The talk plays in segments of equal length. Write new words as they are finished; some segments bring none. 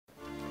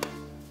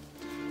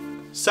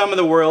Some of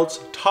the world's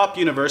top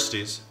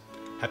universities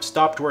have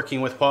stopped working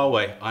with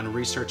Huawei on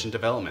research and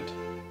development,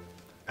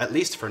 at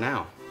least for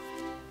now.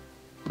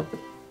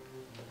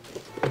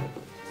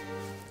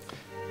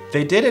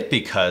 They did it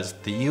because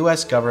the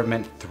US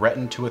government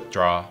threatened to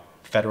withdraw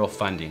federal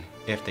funding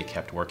if they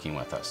kept working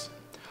with us.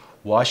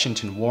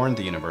 Washington warned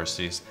the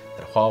universities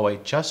that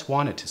Huawei just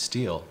wanted to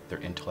steal their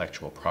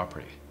intellectual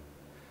property.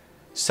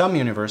 Some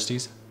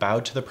universities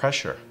bowed to the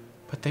pressure,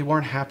 but they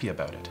weren't happy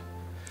about it.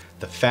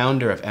 The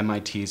founder of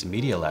MIT's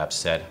Media Lab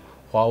said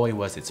Huawei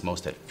was its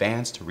most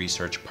advanced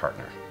research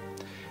partner.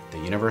 The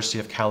University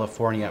of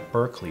California at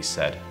Berkeley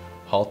said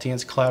halting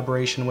its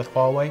collaboration with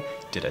Huawei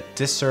did a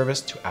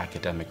disservice to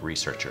academic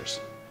researchers.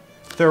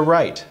 They're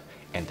right,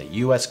 and the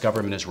US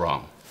government is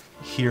wrong.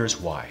 Here's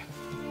why.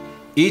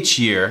 Each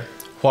year,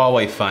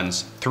 Huawei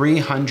funds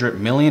 $300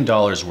 million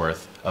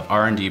worth of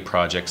R&D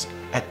projects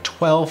at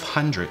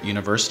 1,200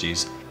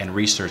 universities and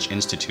research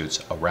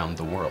institutes around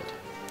the world.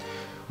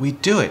 We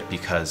do it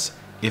because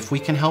if we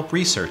can help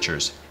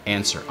researchers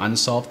answer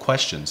unsolved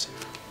questions,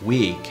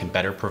 we can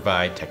better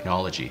provide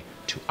technology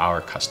to our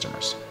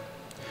customers.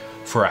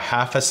 For a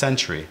half a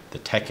century, the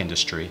tech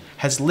industry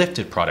has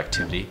lifted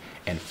productivity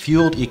and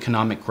fueled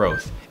economic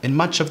growth in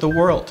much of the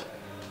world.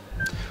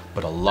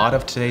 But a lot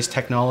of today's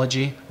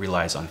technology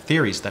relies on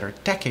theories that are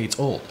decades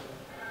old.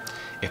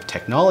 If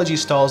technology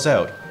stalls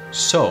out,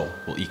 so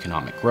will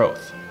economic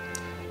growth.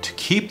 To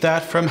keep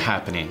that from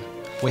happening,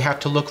 we have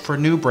to look for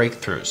new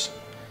breakthroughs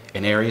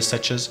in areas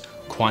such as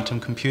quantum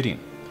computing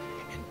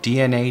and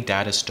DNA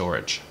data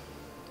storage.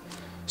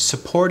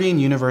 Supporting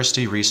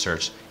university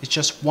research is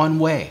just one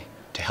way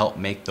to help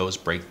make those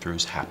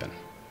breakthroughs happen.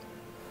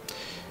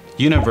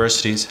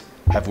 Universities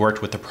have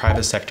worked with the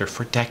private sector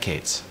for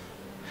decades.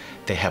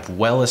 They have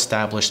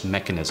well-established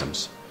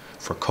mechanisms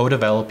for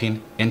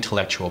co-developing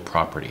intellectual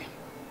property.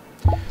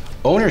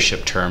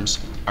 Ownership terms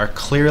are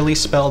clearly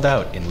spelled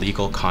out in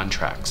legal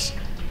contracts.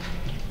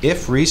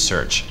 If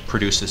research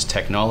produces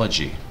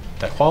technology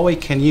that Huawei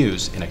can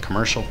use in a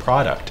commercial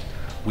product,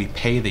 we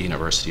pay the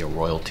university a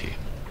royalty.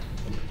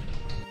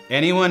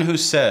 Anyone who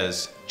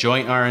says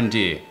joint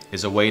R&D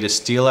is a way to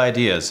steal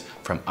ideas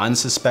from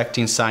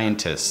unsuspecting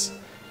scientists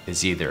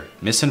is either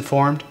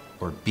misinformed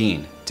or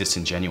being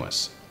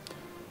disingenuous.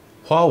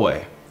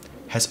 Huawei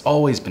has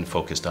always been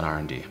focused on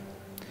R&D.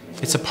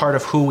 It's a part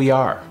of who we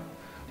are.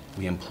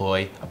 We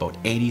employ about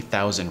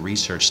 80,000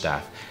 research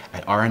staff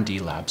at R&D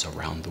labs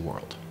around the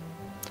world.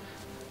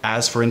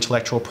 As for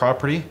intellectual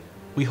property,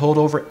 we hold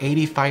over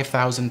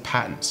 85,000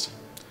 patents.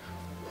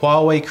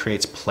 Huawei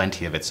creates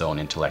plenty of its own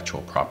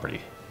intellectual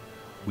property.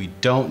 We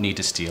don't need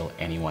to steal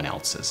anyone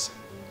else's.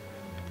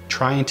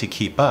 Trying to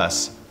keep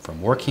us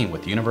from working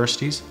with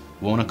universities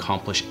won't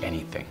accomplish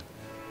anything.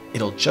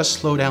 It'll just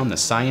slow down the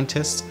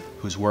scientists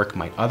whose work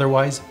might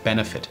otherwise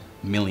benefit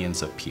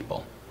millions of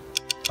people.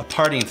 A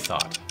parting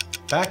thought.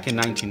 Back in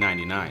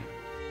 1999,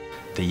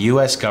 the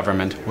US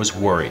government was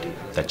worried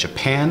that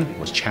Japan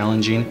was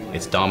challenging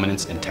its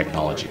dominance in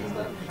technology.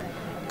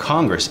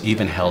 Congress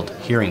even held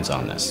hearings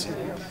on this.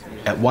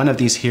 At one of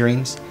these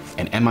hearings,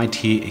 an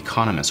MIT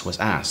economist was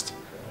asked,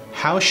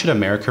 how should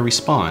America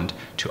respond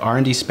to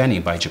R&D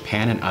spending by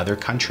Japan and other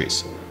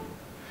countries?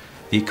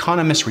 The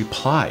economist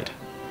replied,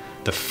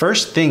 the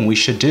first thing we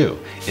should do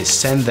is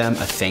send them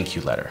a thank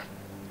you letter.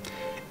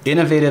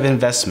 Innovative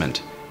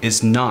investment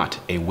is not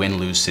a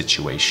win-lose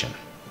situation.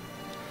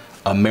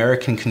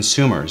 American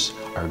consumers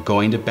are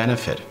going to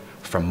benefit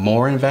from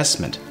more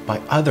investment by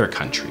other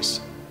countries.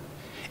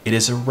 It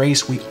is a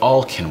race we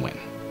all can win.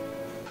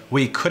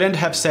 We couldn't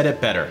have said it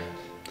better.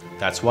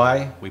 That's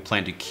why we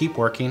plan to keep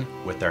working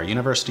with our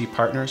university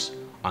partners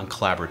on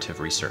collaborative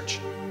research.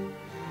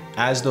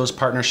 As those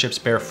partnerships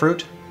bear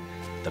fruit,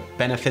 the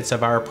benefits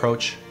of our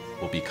approach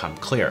will become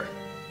clear.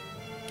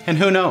 And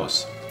who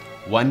knows,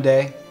 one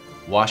day,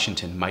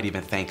 Washington might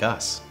even thank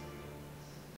us.